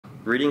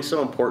Reading's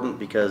so important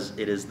because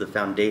it is the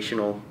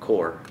foundational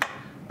core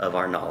of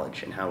our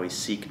knowledge and how we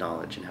seek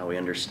knowledge and how we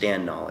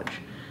understand knowledge.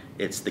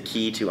 It's the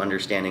key to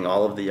understanding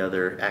all of the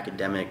other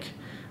academic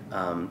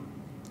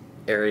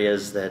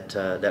areas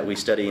that we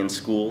study in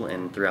school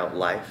and throughout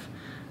life.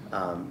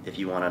 If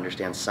you want to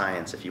understand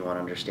science, if you want to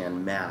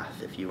understand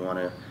math, if you want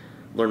to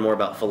learn more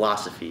about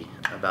philosophy,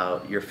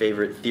 about your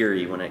favorite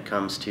theory when it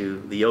comes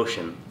to the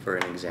ocean, for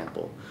an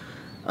example.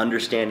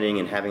 Understanding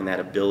and having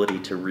that ability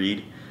to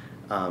read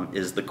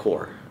is the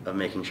core of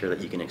making sure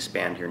that you can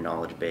expand your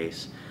knowledge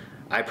base.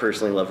 I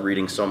personally love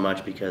reading so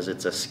much because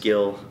it's a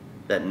skill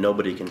that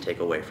nobody can take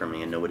away from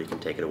me and nobody can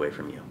take it away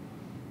from you.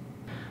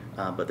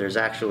 But there's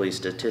actually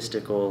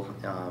statistical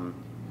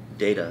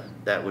data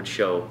that would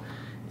show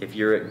if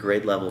you're at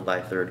grade level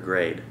by 3rd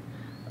grade,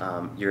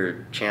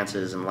 your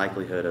chances and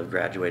likelihood of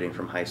graduating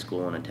from high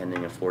school and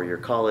attending a 4-year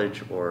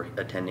college or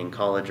attending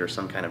college or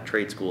some kind of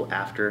trade school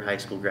after high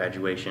school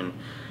graduation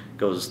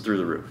goes through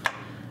the roof.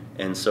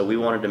 And so we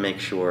wanted to make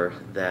sure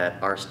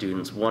that our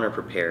students, one, are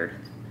prepared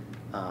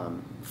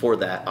for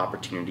that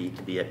opportunity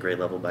to be at grade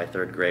level by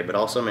 3rd grade, but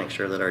also make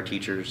sure that our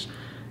teachers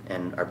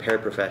and our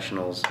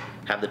paraprofessionals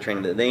have the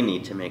training that they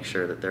need to make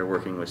sure that they're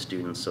working with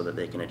students so that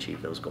they can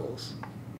achieve those goals.